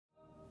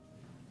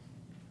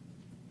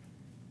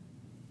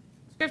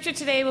Scripture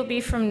today will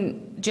be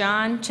from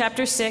John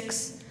chapter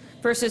 6,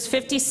 verses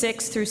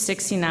 56 through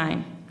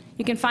 69.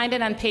 You can find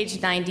it on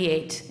page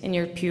 98 in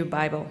your pew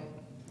Bible.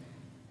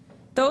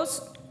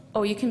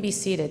 You can be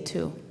seated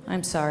too.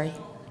 I'm sorry.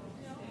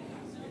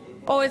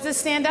 Oh, is this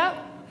stand up?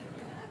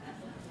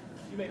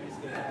 You may be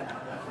stand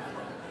up.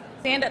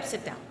 Stand up,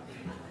 sit down.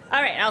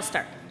 All right, I'll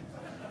start.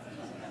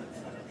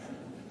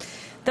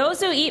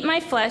 Those who eat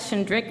my flesh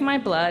and drink my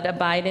blood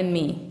abide in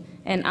me,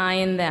 and I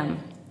in them.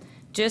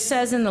 Just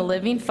as in the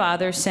living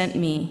Father sent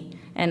me,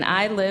 and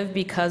I live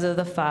because of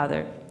the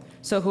Father.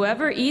 So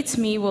whoever eats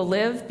me will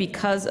live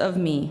because of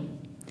me.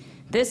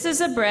 This is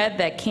a bread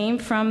that came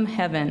from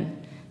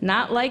heaven,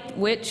 not like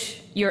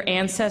which your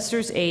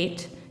ancestors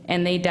ate,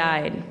 and they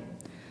died.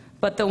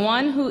 But the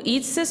one who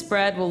eats this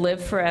bread will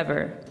live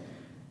forever.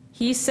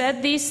 He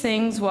said these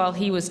things while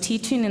he was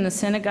teaching in the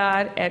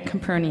synagogue at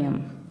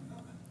Capernaum.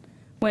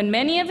 When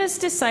many of his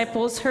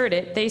disciples heard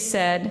it, they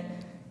said,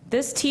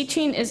 "This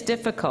teaching is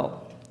difficult.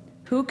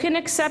 Who can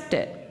accept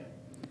it?"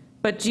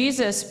 But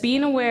Jesus,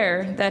 being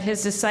aware that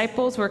his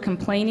disciples were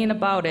complaining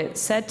about it,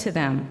 said to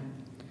them,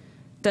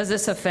 "Does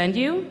this offend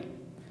you?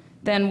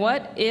 Then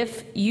what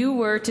if you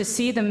were to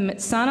see the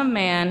Son of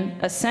Man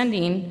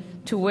ascending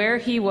to where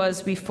he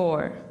was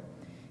before?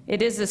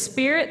 It is the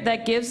Spirit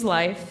that gives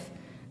life.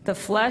 The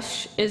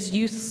flesh is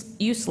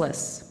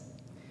useless.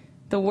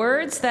 The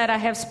words that I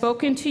have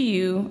spoken to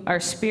you are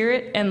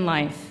spirit and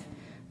life,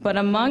 but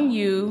among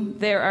you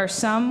there are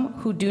some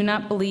who do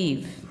not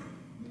believe."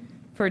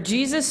 For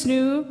Jesus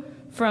knew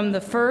from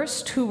the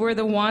first who were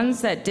the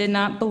ones that did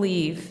not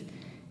believe,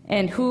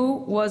 and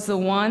who was the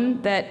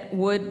one that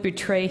would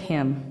betray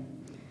him.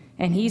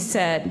 And he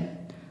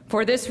said,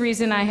 "For this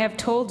reason I have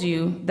told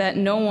you that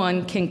no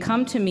one can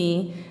come to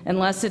me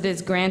unless it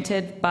is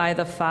granted by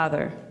the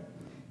Father."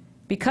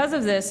 Because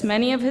of this,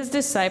 many of his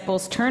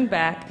disciples turned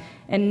back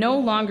and no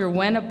longer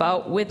went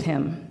about with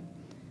him.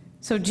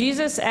 So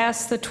Jesus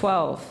asked the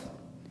 12,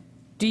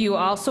 "Do you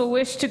also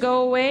wish to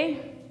go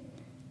away?"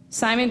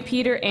 Simon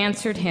Peter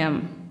answered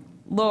him,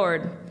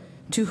 "Lord,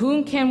 to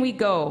whom can we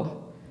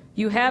go?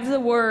 You have the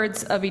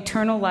words of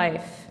eternal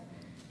life.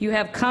 You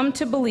have come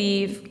to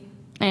believe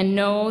and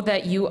know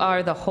that you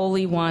are the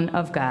Holy One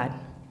of God."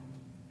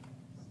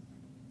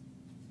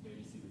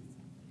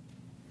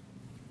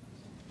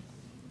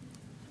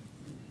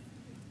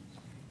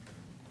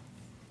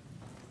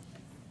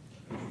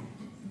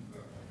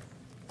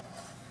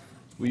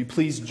 Will you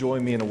please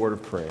join me in a word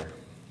of prayer?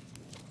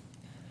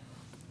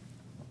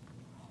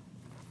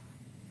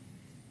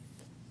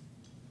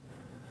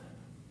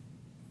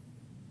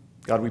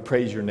 God, we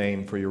praise your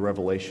name for your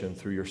revelation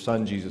through your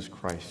Son, Jesus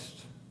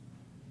Christ.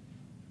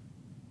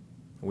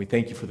 And we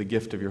thank you for the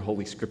gift of your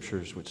Holy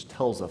Scriptures, which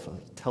tells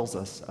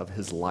us of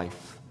his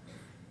life.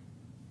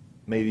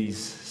 May these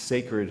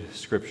sacred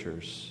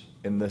Scriptures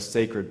in this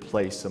sacred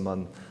place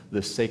among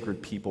this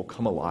sacred people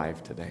come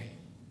alive today.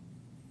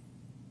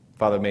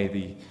 Father, may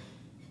the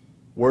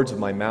words of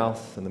my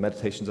mouth and the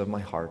meditations of my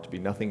heart be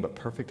nothing but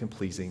perfect and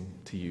pleasing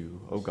to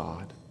you, O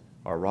God,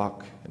 our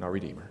rock and our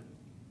Redeemer.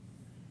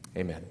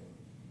 Amen.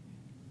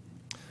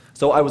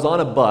 So I was on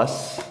a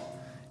bus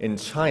in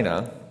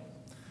China.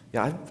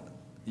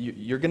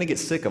 You're going to get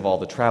sick of all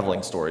the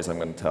traveling stories I'm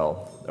going to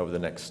tell over the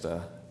next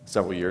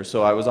several years.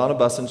 So I was on a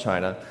bus in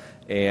China,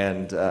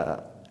 and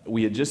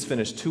we had just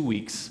finished 2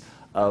 weeks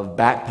of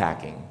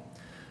backpacking.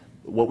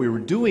 What we were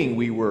doing,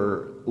 we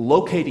were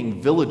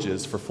locating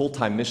villages for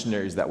full-time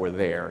missionaries that were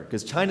there,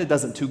 because China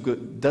doesn't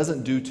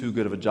do too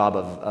good of a job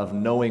of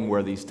knowing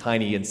where these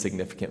tiny,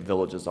 insignificant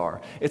villages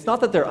are. It's not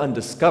that they're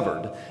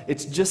undiscovered.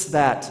 It's just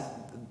that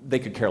they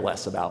could care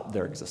less about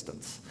their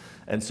existence.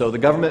 And so the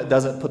government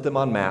doesn't put them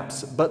on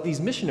maps, but these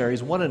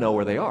missionaries want to know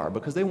where they are,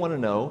 because they want to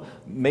know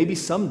maybe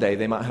someday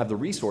they might have the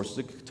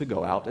resources to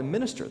go out and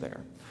minister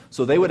there.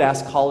 So they would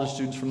ask college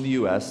students from the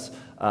U.S.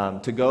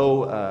 To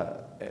go,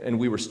 and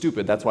we were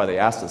stupid, that's why they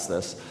asked us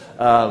this,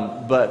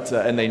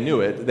 and they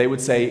knew it. They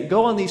would say,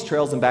 go on these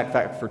trails and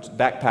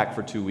backpack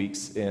for 2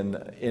 weeks in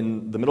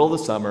the middle of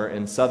the summer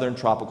in southern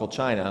tropical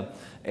China,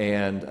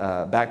 and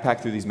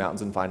backpack through these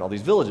mountains and find all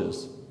these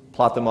villages.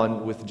 Plot them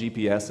on with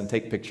GPS and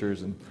take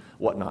pictures and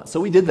whatnot.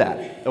 So we did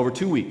that over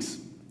 2 weeks.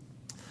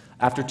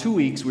 After 2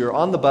 weeks, we were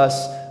on the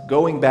bus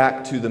going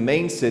back to the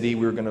main city.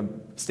 We were going to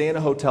stay in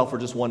a hotel for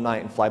just one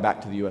night and fly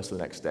back to the U.S. the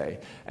next day.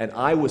 And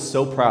I was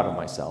so proud of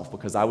myself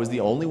because I was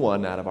the only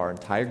one out of our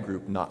entire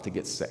group not to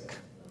get sick.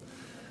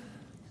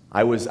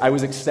 I was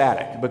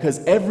ecstatic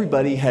because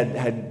everybody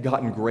had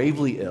gotten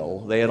gravely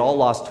ill. They had all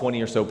lost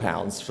 20 or so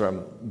pounds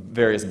from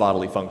various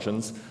bodily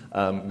functions,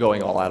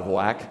 going all out of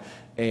whack.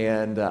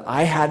 And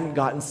I hadn't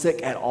gotten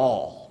sick at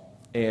all.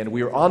 And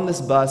we were on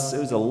this bus. It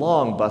was a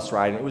long bus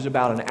ride, and it was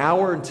about an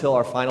hour until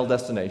our final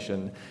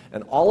destination.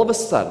 And all of a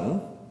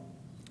sudden,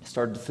 I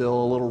started to feel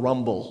a little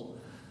rumble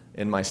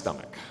in my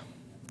stomach.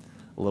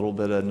 A little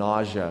bit of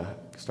nausea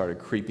started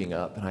creeping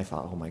up, and I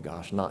thought, oh my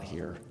gosh, not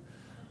here.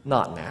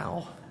 Not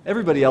now.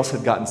 Everybody else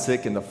had gotten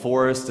sick in the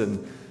forest,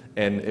 and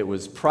it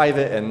was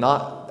private and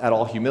not at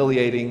all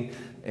humiliating.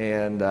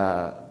 And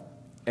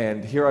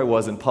And here I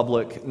was in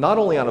public, not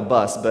only on a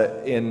bus,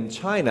 but in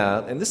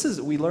China, and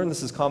we learned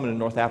this is common in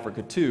North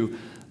Africa too,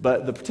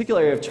 but the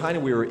particular area of China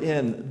we were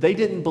in, they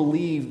didn't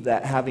believe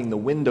that having the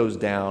windows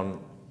down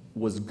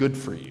was good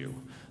for you.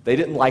 They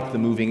didn't like the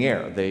moving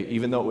air.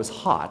 Even though it was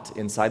hot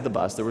inside the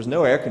bus, there was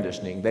no air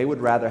conditioning, they would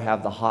rather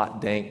have the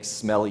hot, dank,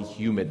 smelly,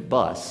 humid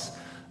bus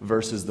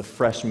versus the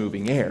fresh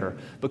moving air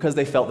because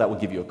they felt that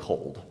would give you a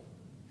cold.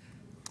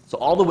 So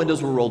all the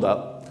windows were rolled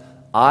up.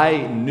 I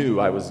knew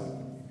I was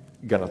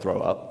going to throw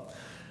up.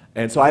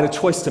 And so I had a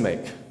choice to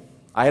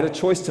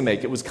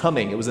make. It was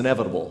coming. It was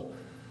inevitable.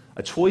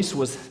 A choice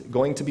was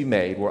going to be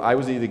made where I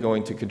was either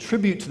going to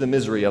contribute to the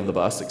misery of the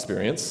bus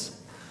experience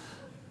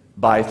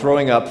by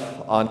throwing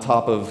up on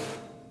top of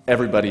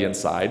everybody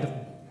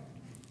inside,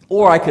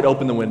 or I could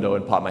open the window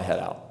and pop my head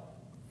out.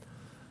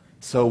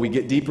 So we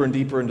get deeper and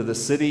deeper into the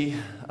city,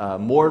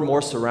 more and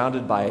more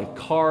surrounded by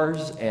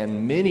cars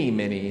and many,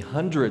 many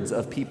hundreds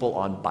of people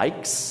on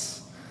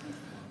bikes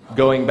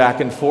going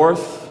back and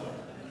forth.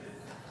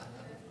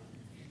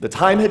 The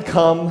time had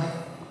come,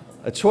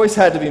 a choice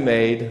had to be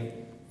made.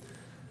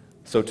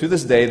 So to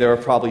this day, there are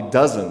probably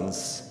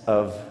dozens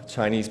of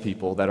Chinese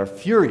people that are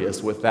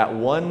furious with that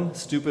one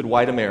stupid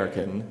white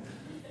American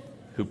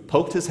who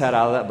poked his head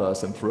out of that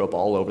bus and threw up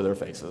all over their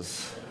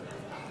faces.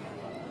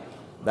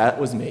 That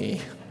was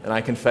me, and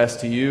I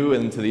confess to you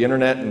and to the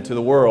internet and to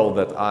the world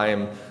that I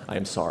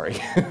am sorry.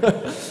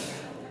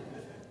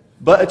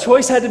 But a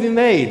choice had to be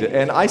made,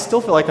 and I still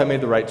feel like I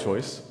made the right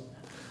choice.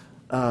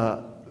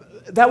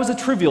 That was a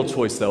trivial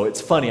choice, though.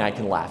 It's funny, I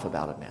can laugh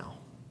about it now.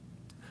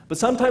 But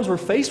sometimes we're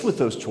faced with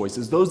those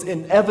choices, those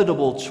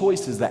inevitable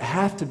choices that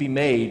have to be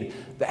made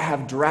that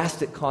have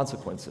drastic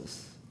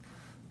consequences.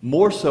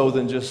 More so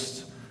than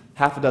just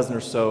half a dozen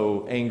or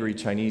so angry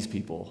Chinese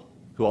people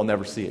who I'll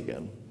never see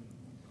again.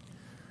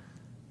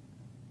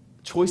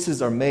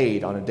 Choices are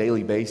made on a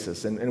daily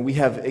basis, and we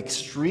have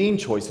extreme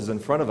choices in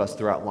front of us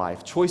throughout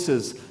life.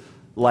 Choices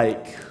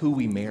like who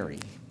we marry.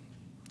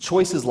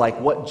 Choices like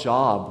what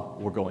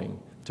job we're going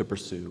to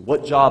pursue,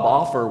 what job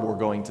offer we're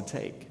going to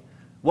take,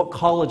 what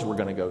college we're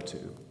going to go to,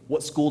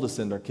 what school to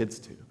send our kids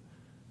to,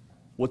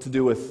 what to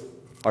do with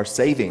our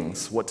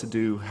savings, what to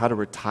do, how to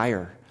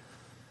retire.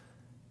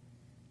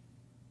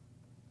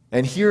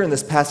 And here in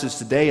this passage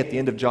today, at the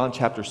end of John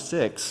chapter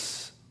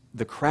 6,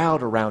 the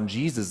crowd around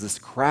Jesus, this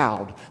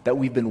crowd that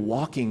we've been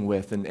walking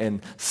with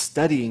and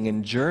studying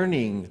and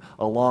journeying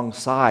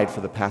alongside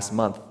for the past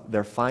month,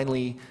 they're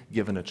finally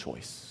given a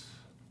choice.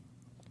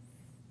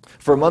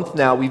 For a month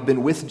now, we've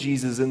been with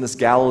Jesus in this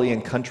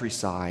Galilean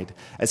countryside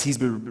as he's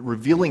been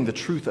revealing the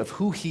truth of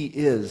who he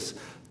is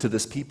to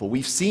this people.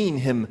 We've seen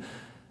him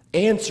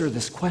answer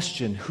this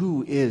question,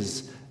 who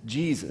is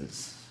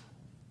Jesus?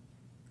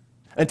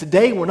 And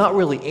today, we're not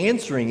really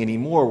answering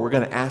anymore. We're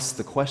going to ask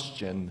the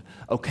question,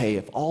 okay,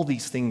 if all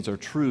these things are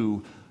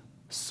true,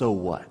 so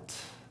what?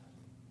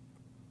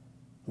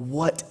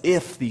 What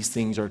if these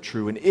things are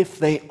true? And if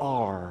they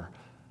are,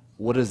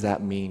 what does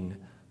that mean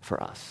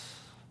for us?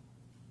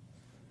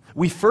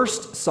 We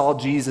first saw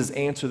Jesus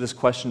answer this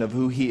question of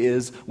who he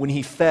is when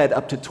he fed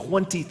up to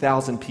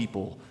 20,000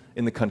 people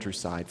in the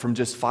countryside from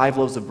just 5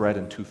 loaves of bread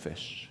and 2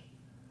 fish.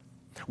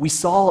 We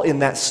saw in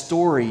that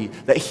story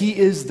that he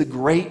is the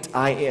great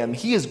I am.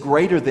 He is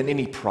greater than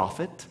any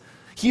prophet.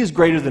 He is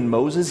greater than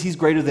Moses. He's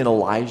greater than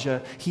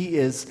Elijah. He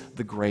is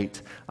the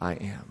great I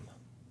am.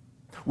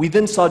 We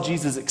then saw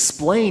Jesus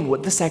explain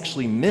what this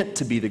actually meant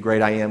to be the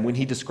great I am when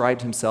he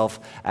described himself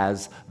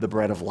as the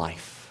bread of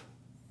life.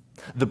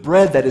 The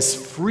bread that is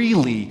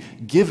freely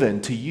given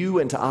to you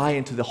and to I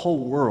and to the whole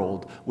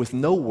world with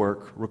no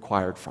work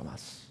required from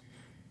us.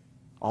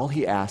 All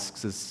he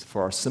asks is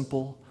for our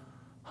simple,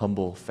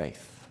 humble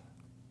faith.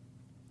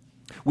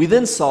 We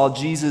then saw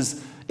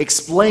Jesus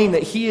explain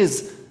that he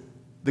is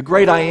the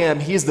great I am,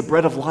 he is the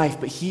bread of life,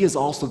 but he is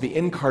also the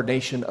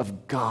incarnation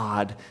of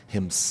God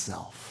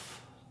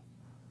himself.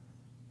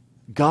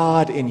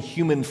 God in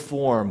human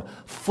form,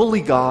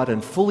 fully God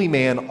and fully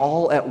man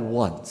all at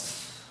once,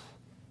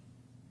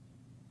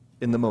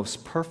 in the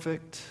most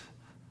perfect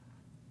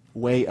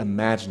way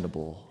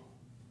imaginable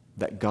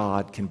that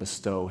God can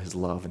bestow his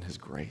love and his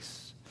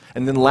grace.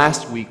 And then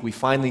last week, we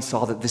finally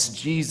saw that this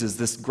Jesus,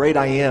 this great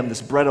I am,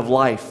 this bread of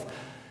life,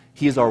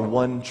 he is our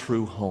one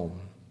true home.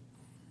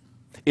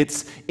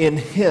 It's in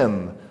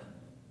him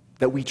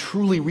that we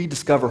truly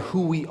rediscover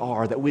who we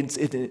are, that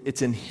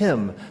it's in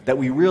him that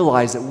we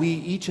realize that we,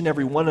 each and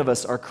every one of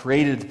us, are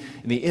created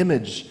in the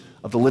image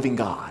of the living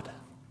God.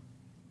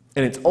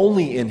 And it's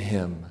only in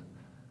him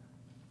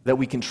that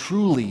we can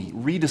truly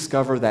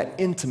rediscover that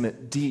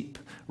intimate, deep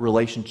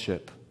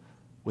relationship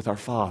with our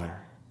Father,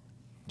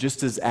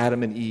 just as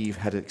Adam and Eve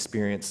had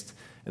experienced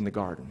in the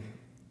garden.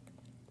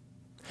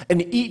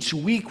 And each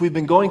week we've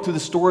been going through the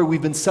story,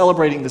 we've been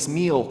celebrating this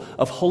meal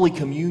of Holy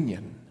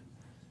Communion.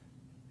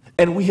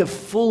 And we have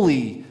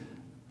fully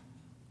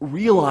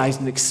realized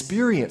and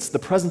experienced the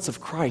presence of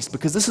Christ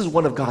because this is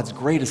one of God's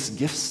greatest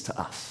gifts to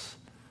us,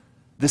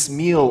 this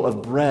meal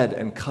of bread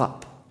and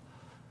cup.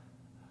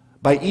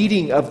 By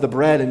eating of the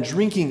bread and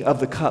drinking of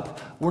the cup,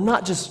 we're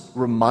not just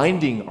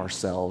reminding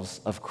ourselves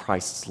of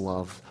Christ's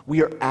love,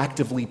 we are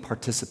actively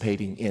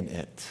participating in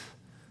it.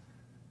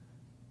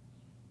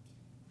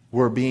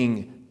 We're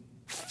being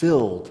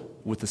filled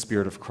with the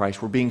Spirit of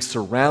Christ. We're being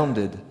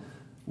surrounded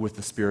with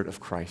the Spirit of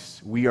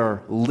Christ. We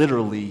are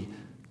literally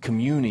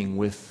communing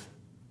with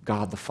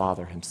God the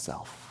Father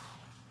himself.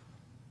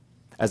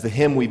 As the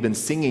hymn we've been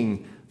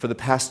singing for the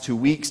past 2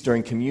 weeks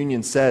during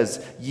communion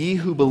says, "Ye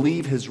who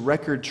believe his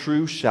record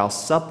true shall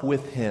sup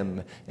with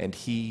him, and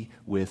he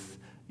with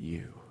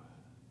you."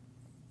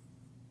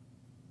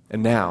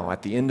 And now,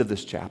 at the end of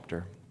this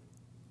chapter,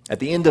 at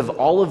the end of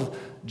all of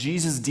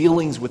Jesus'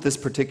 dealings with this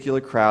particular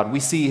crowd, we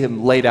see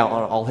him laid out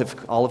on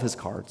all of his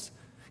cards.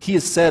 He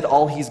has said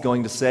all he's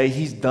going to say.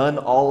 He's done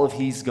all of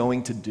he's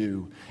going to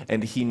do.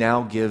 And he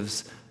now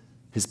gives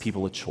his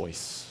people a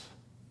choice.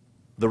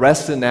 The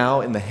rest is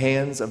now in the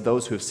hands of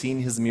those who have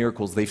seen his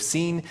miracles. They've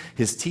seen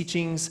his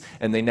teachings,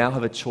 and they now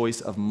have a choice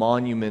of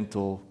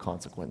monumental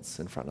consequence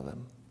in front of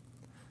them.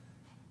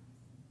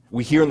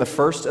 We hear in the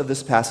first of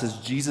this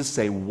passage Jesus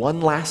say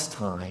one last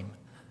time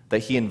that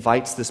he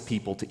invites this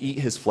people to eat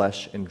his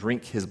flesh and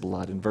drink his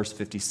blood in verse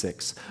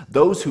 56.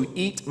 "Those who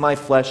eat my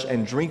flesh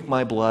and drink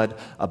my blood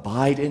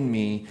abide in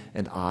me,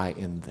 and I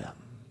in them."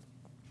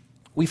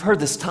 We've heard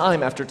this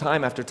time after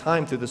time after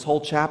time through this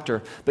whole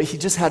chapter, but he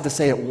just had to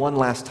say it one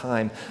last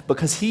time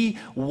because he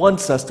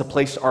wants us to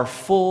place our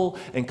full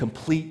and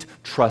complete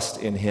trust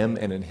in him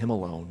and in him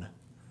alone.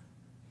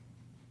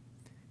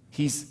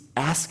 He's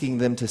asking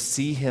them to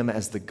see him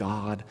as the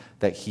God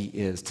that he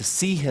is, to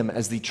see him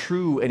as the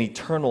true and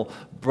eternal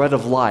bread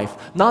of life,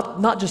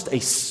 not just a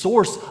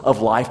source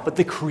of life, but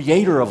the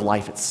creator of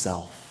life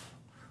itself,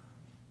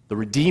 the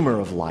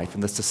redeemer of life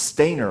and the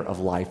sustainer of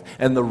life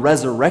and the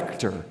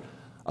resurrector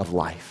of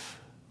life.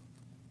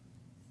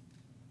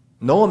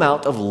 No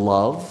amount of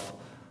love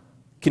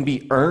can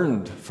be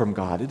earned from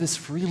God. It is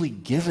freely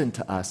given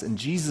to us, and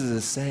Jesus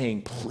is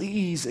saying,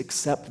 please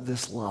accept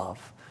this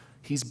love.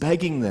 He's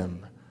begging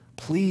them,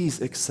 please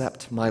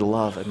accept my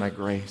love and my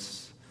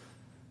grace.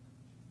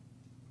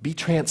 Be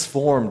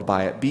transformed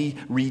by it. Be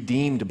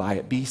redeemed by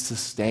it. Be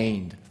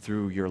sustained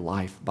through your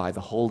life by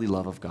the holy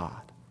love of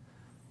God.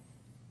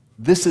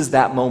 This is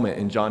that moment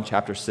in John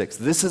chapter 6.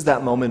 This is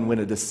that moment when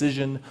a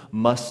decision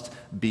must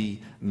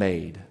be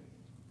made.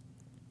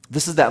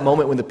 This is that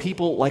moment when the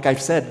people, like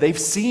I've said, they've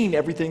seen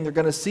everything they're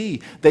going to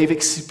see. They've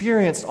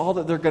experienced all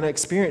that they're going to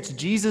experience.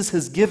 Jesus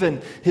has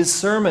given his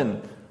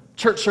sermon.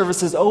 Church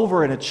service is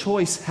over and a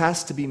choice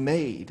has to be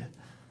made.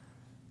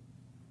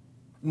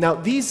 Now,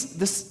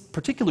 this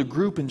particular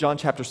group in John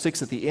chapter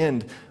 6 at the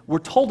end, we're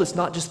told it's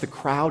not just the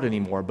crowd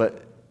anymore,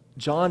 but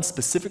John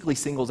specifically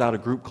singles out a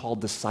group called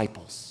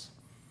disciples.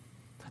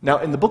 Now,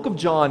 in the book of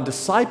John,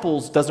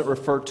 disciples doesn't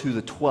refer to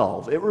the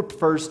 12. It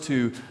refers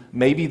to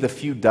maybe the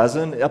few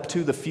dozen, up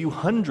to the few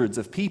hundreds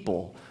of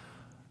people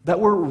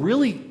that were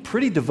really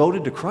pretty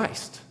devoted to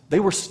Christ. They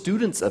were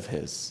students of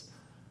his.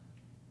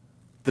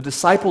 The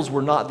disciples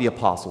were not the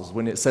apostles.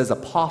 When it says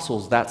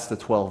apostles, that's the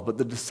 12. But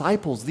the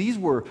disciples, these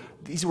were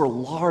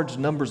large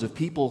numbers of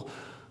people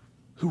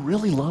who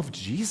really loved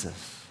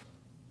Jesus.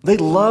 They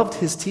loved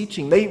his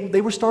teaching. They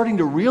were starting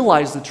to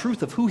realize the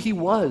truth of who he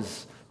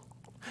was.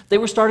 They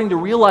were starting to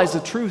realize the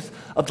truth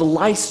of the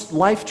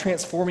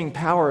life-transforming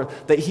power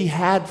that he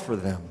had for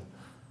them.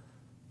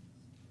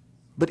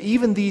 But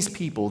even these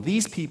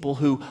people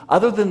who,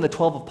 other than the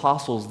 12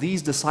 apostles,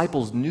 these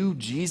disciples knew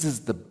Jesus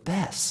the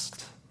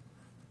best.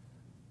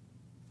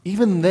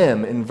 Even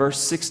them, in verse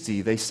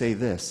 60, they say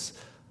this,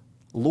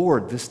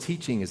 "Lord, this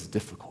teaching is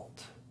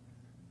difficult.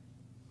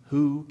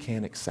 Who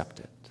can accept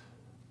it?"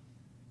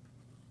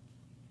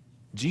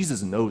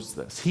 Jesus knows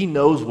this. He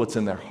knows what's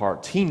in their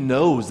hearts. He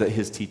knows that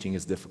his teaching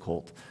is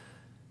difficult.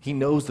 He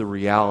knows the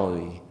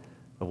reality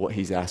of what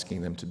he's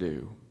asking them to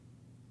do.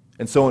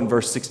 And so in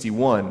verse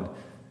 61,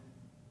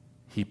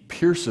 he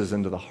pierces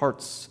into the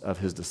hearts of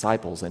his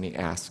disciples and he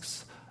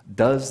asks,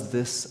 "Does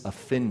this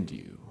offend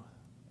you?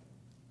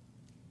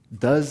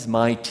 Does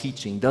my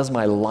teaching, does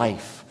my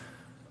life,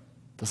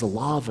 does the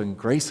love and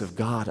grace of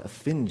God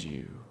offend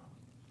you?"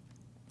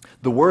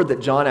 The word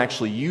that John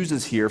actually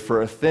uses here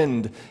for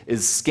offend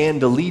is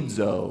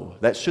scandalizo.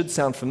 That should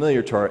sound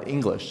familiar to our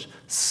English.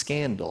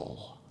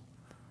 Scandal.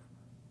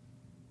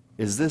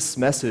 Is this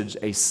message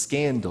a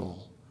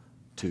scandal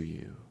to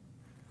you?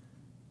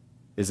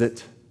 Is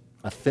it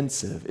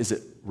offensive? Is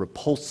it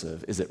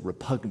repulsive? Is it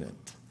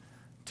repugnant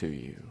to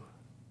you?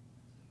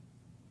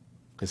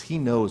 Because he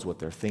knows what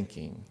they're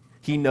thinking.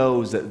 He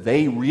knows that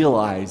they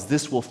realize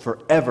this will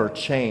forever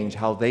change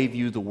how they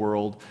view the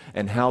world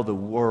and how the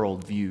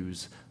world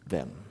views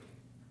them.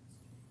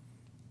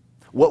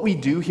 What we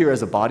do here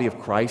as a body of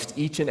Christ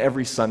each and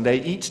every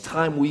Sunday, each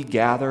time we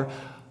gather,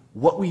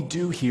 what we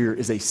do here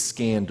is a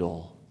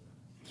scandal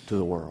to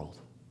the world.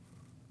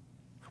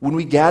 When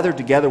we gather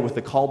together with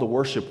the call to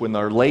worship, when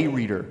our lay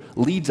reader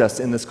leads us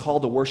in this call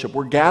to worship,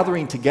 we're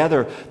gathering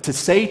together to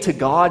say to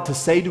God, to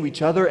say to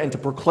each other, and to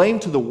proclaim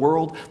to the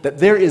world that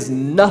there is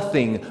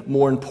nothing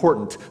more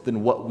important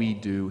than what we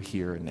do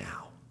here and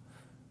now.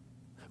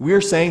 We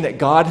are saying that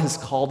God has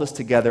called us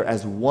together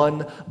as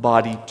one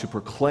body to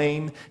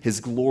proclaim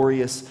his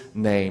glorious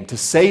name, to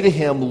say to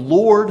him,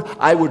 Lord,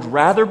 I would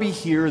rather be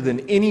here than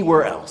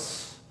anywhere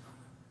else.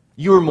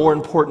 You are more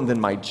important than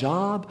my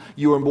job.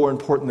 You are more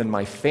important than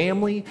my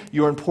family.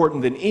 You are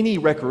important than any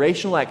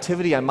recreational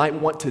activity I might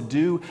want to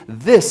do.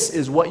 This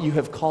is what you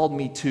have called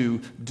me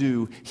to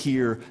do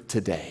here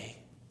today.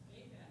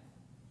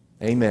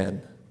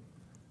 Amen.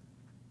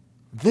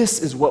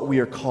 This is what we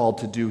are called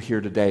to do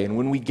here today. And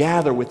when we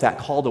gather with that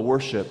call to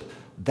worship,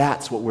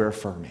 that's what we're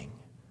affirming.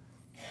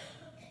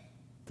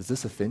 Does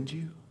this offend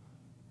you?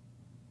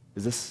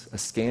 Is this a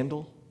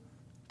scandal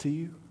to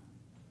you?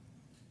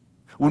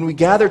 When we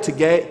gather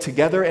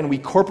together and we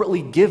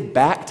corporately give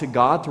back to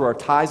God through our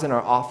tithes and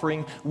our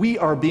offering, we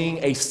are being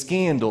a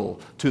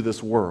scandal to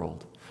this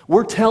world.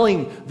 We're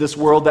telling this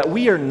world that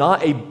we are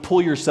not a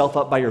pull yourself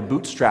up by your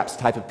bootstraps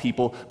type of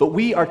people, but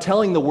we are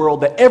telling the world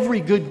that every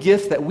good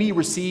gift that we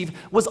receive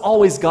was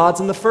always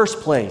God's in the first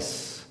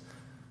place.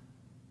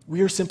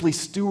 We are simply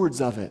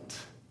stewards of it.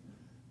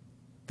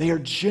 They are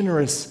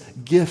generous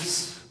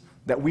gifts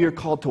that we are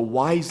called to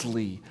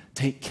wisely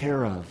take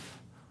care of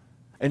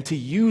and to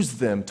use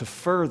them to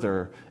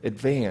further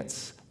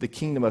advance the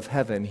kingdom of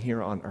heaven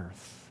here on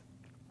earth.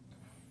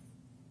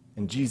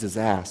 And Jesus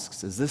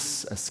asks, is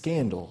this a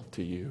scandal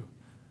to you?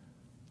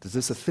 Does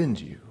this offend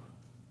you?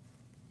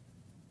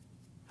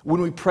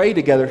 When we pray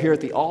together here at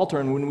the altar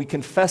and when we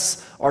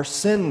confess our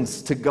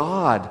sins to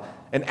God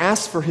and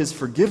ask for his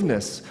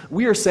forgiveness,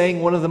 we are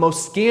saying one of the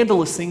most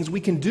scandalous things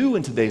we can do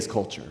in today's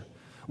culture.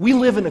 We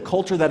live in a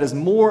culture that is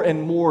more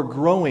and more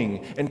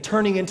growing and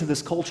turning into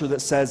this culture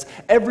that says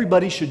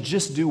everybody should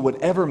just do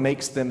whatever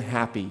makes them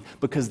happy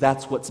because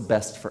that's what's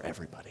best for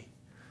everybody.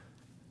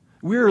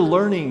 We're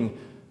learning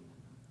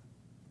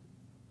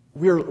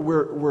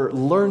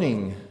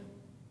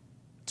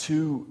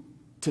to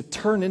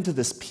turn into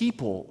this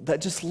people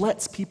that just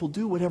lets people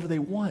do whatever they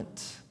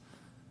want.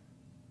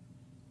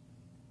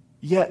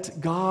 Yet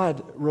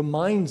God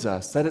reminds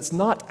us that it's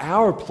not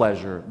our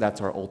pleasure that's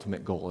our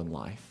ultimate goal in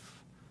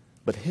life,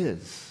 but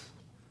his.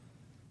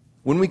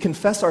 When we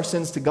confess our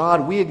sins to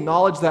God, we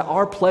acknowledge that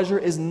our pleasure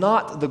is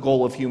not the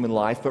goal of human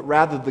life, but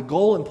rather the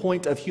goal and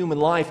point of human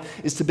life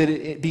is to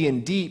be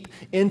in deep,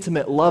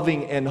 intimate,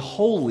 loving, and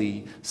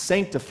holy,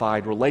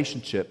 sanctified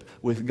relationship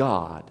with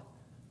God.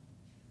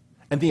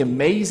 And the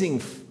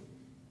amazing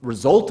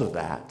result of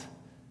that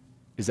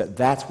is that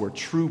that's where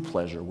true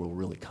pleasure will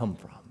really come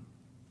from.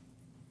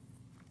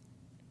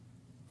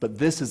 But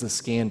this is a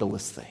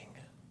scandalous thing.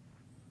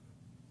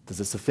 Does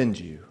this offend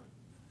you?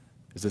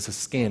 Is this a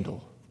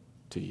scandal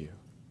to you?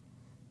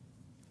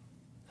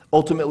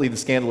 Ultimately, the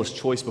scandalous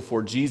choice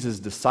before Jesus'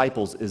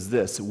 disciples is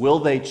this: will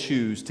they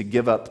choose to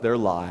give up their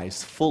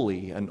lives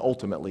fully and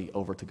ultimately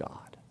over to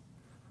God?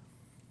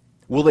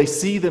 Will they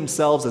see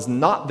themselves as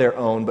not their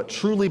own, but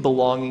truly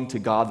belonging to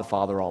God the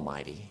Father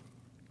Almighty?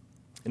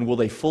 And will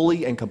they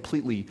fully and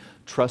completely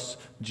trust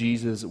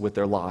Jesus with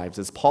their lives?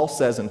 As Paul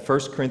says in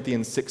 1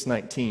 Corinthians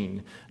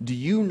 6:19, do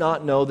you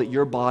not know that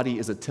your body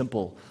is a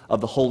temple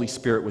of the Holy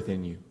Spirit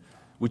within you,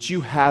 which you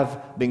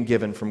have been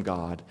given from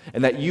God,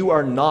 and that you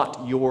are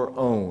not your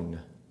own?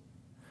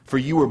 For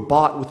you were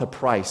bought with a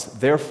price,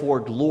 therefore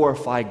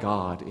glorify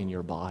God in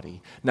your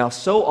body. Now,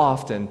 so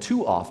often,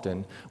 too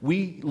often,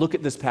 we look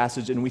at this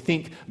passage and we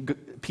think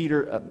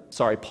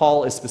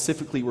Paul is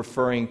specifically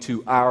referring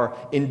to our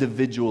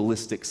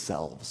individualistic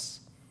selves.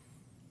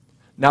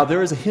 Now,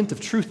 there is a hint of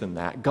truth in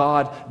that.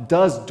 God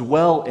does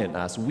dwell in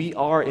us. We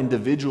are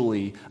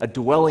individually a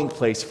dwelling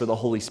place for the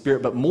Holy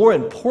Spirit. But more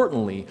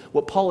importantly,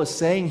 what Paul is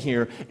saying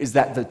here is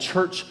that the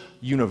church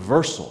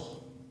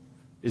universal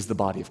is the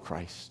body of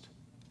Christ.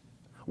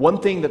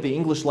 One thing that the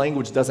English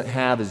language doesn't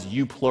have is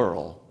you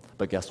plural.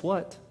 But guess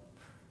what?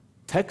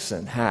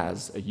 Texan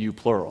has a you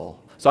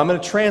plural. So I'm going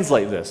to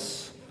translate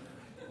this.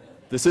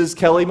 This is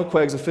Kelly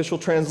McCuaig's official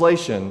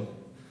translation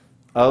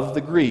of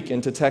the Greek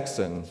into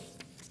Texan.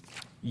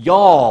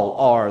 Y'all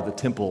are the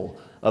temple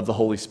of the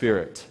Holy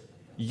Spirit.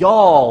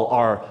 Y'all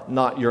are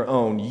not your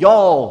own.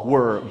 Y'all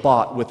were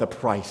bought with a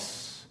price.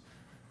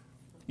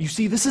 You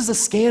see, this is a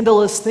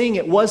scandalous thing.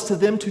 It was to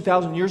them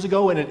 2,000 years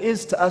ago, and it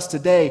is to us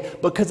today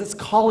because it's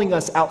calling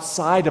us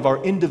outside of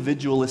our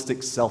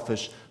individualistic,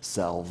 selfish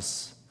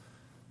selves.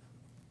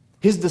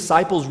 His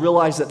disciples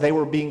realized that they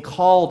were being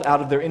called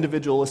out of their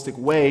individualistic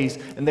ways,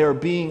 and they were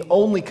being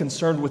only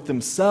concerned with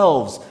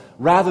themselves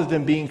rather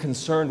than being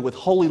concerned with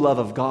holy love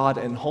of God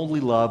and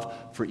holy love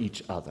for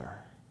each other.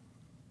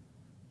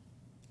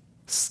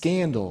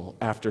 Scandal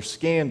after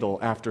scandal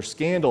after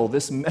scandal,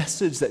 this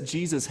message that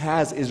Jesus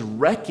has is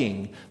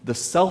wrecking the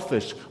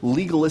selfish,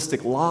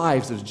 legalistic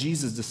lives of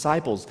Jesus'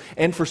 disciples.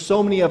 And for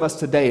so many of us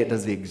today, it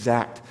does the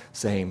exact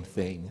same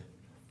thing.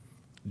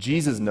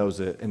 Jesus knows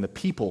it, and the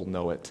people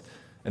know it,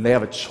 and they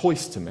have a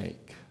choice to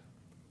make.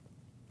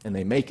 And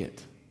they make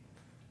it.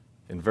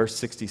 In verse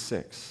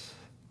 66,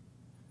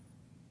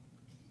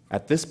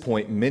 at this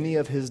point, many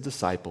of his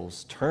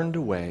disciples turned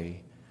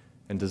away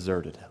and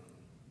deserted him.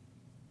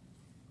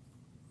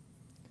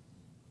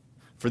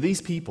 For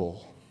these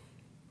people,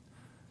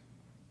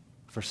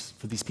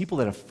 for these people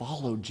that have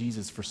followed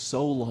Jesus for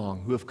so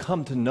long, who have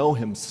come to know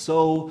him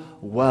so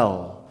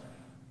well.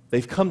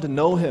 They've come to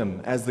know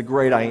him as the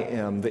great I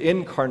am, the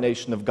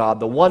incarnation of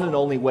God, the one and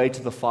only way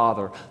to the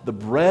Father, the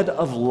bread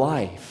of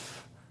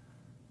life.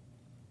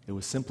 It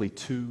was simply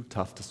too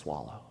tough to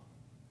swallow.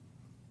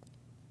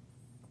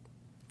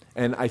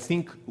 And I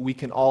think we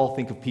can all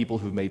think of people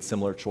who've made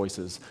similar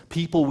choices.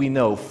 People we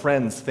know,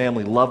 friends,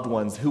 family, loved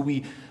ones, who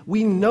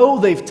we know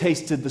they've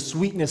tasted the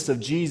sweetness of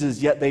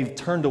Jesus, yet they've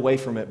turned away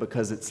from it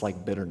because it's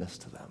like bitterness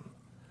to them.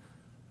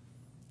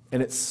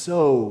 And it's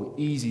so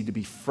easy to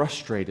be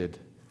frustrated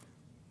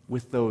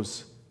with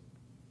those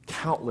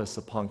countless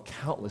upon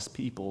countless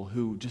people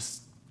who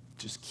just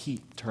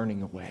keep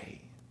turning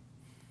away.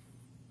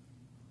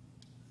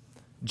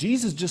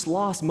 Jesus just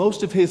lost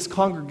most of his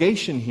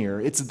congregation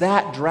here. It's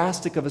that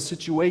drastic of a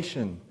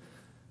situation.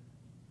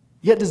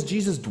 Yet does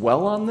Jesus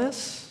dwell on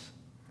this?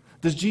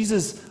 Does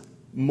Jesus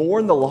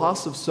mourn the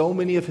loss of so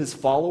many of his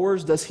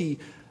followers? Does he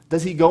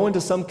go into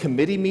some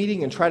committee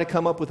meeting and try to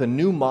come up with a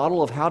new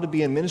model of how to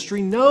be in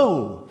ministry?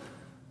 No.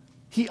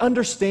 He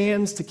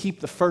understands to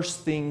keep the first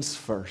things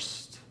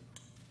first.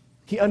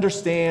 He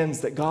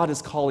understands that God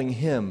is calling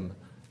him,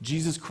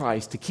 Jesus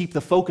Christ, to keep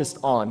the focus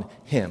on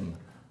him,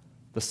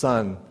 the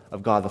Son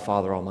of God the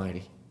Father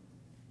Almighty.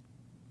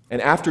 And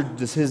after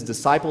his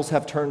disciples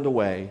have turned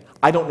away,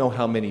 I don't know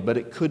how many, but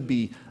it could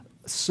be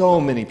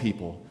so many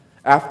people.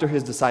 After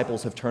his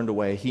disciples have turned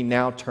away, he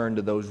now turned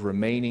to those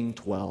remaining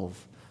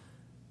 12.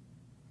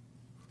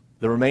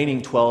 The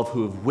remaining 12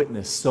 who have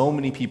witnessed so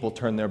many people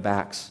turn their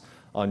backs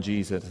on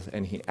Jesus,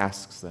 and he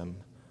asks them,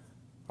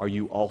 are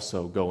you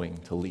also going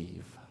to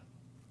leave?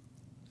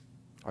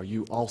 Are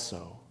you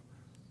also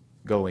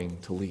going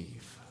to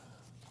leave?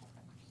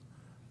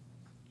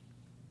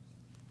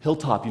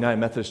 Hilltop United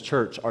Methodist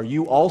Church, are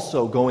you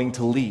also going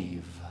to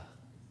leave?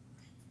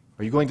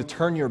 Are you going to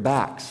turn your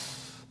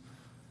backs?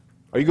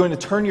 Are you going to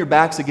turn your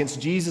backs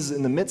against Jesus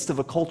in the midst of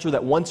a culture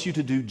that wants you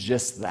to do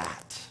just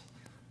that?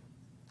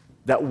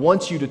 That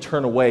wants you to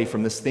turn away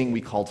from this thing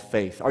we called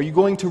faith? Are you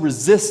going to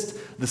resist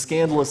the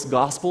scandalous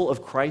gospel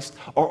of Christ,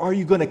 or are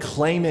you going to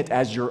claim it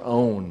as your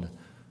own?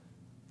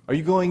 Are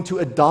you going to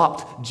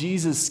adopt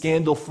Jesus'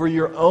 scandal for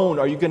your own?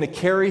 Are you going to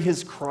carry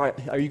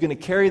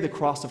the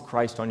cross of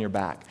Christ on your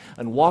back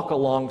and walk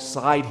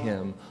alongside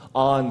him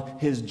on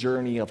his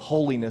journey of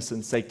holiness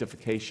and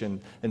sanctification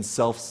and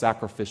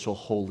self-sacrificial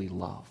holy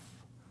love?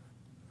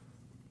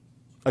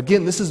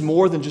 Again, this is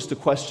more than just a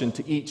question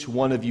to each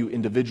one of you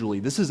individually.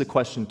 This is a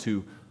question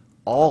to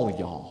all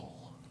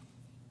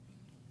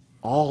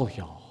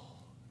y'all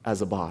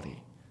as a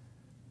body.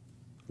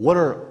 What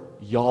are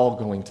y'all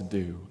going to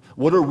do?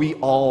 What are we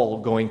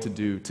all going to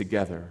do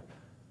together?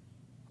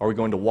 Are we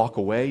going to walk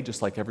away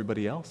just like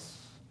everybody else?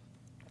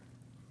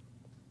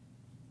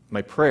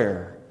 My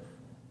prayer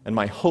and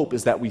my hope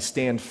is that we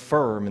stand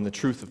firm in the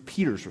truth of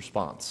Peter's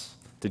response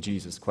to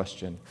Jesus'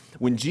 question.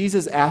 When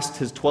Jesus asked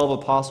his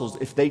 12 apostles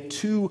if they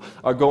too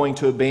are going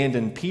to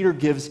abandon, Peter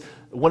gives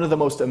one of the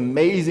most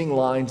amazing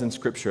lines in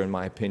Scripture, in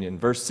my opinion.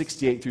 Verse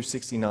 68 through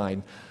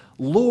 69.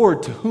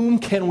 Lord, to whom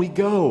can we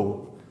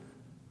go?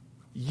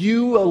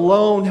 You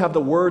alone have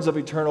the words of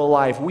eternal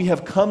life. We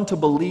have come to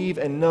believe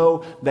and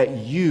know that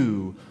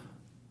you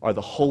are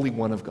the Holy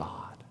One of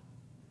God.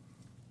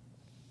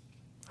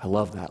 I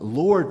love that.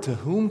 Lord, to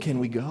whom can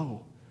we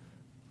go?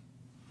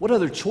 What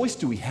other choice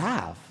do we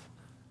have?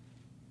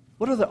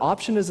 What other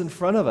option is in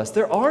front of us?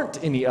 There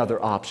aren't any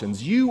other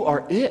options. You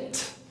are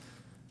it.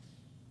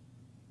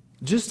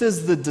 Just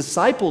as the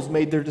disciples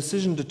made their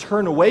decision to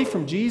turn away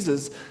from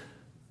Jesus,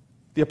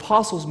 the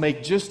apostles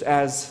make just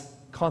as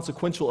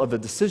consequential of a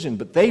decision,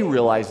 but they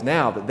realize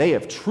now that they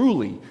have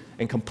truly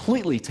and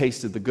completely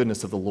tasted the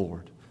goodness of the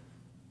Lord,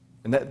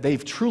 and that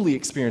they've truly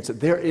experienced that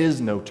there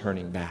is no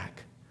turning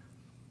back.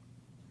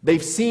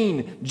 They've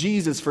seen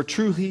Jesus for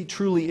who he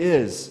truly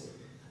is.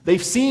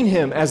 They've seen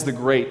him as the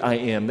great I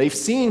am. They've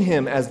seen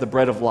him as the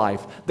bread of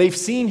life. They've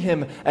seen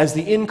him as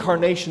the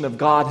incarnation of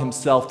God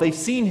himself. They've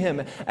seen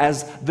him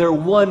as their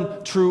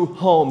one true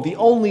home, the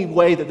only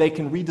way that they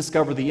can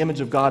rediscover the image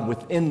of God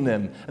within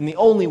them, and the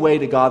only way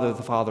to God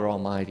the Father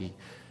Almighty.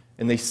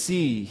 And they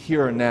see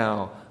here and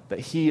now that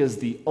he is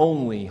the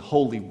only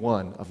Holy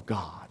One of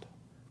God,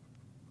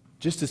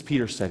 just as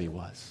Peter said he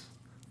was.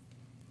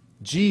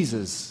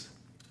 Jesus,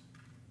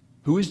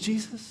 who is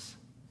Jesus?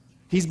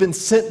 He's been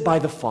sent by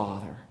the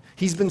Father.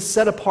 He's been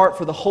set apart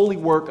for the holy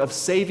work of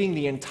saving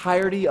the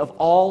entirety of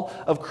all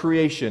of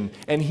creation,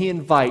 and he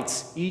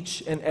invites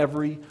each and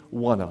every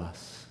one of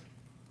us.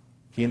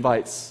 He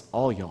invites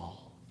all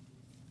y'all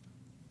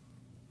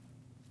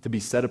to be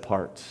set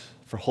apart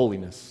for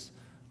holiness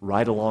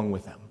right along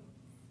with him.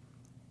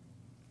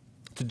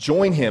 To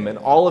join him in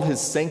all of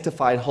his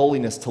sanctified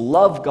holiness, to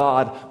love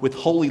God with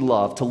holy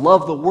love, to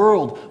love the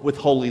world with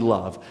holy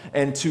love,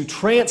 and to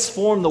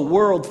transform the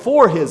world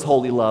for his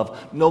holy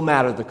love, no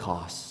matter the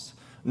cost,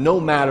 no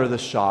matter the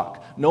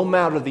shock, no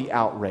matter the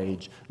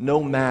outrage,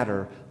 no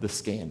matter the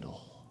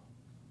scandal.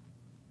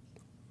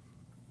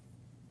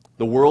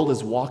 The world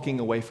is walking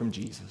away from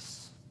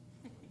Jesus.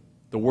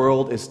 The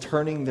world is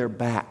turning their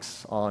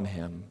backs on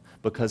him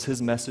because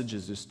his message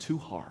is just too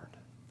hard.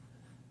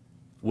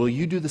 Will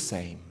you do the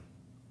same?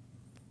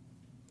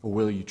 Or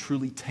will you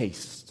truly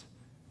taste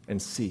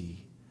and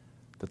see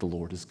that the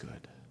Lord is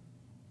good?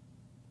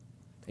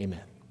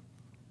 Amen.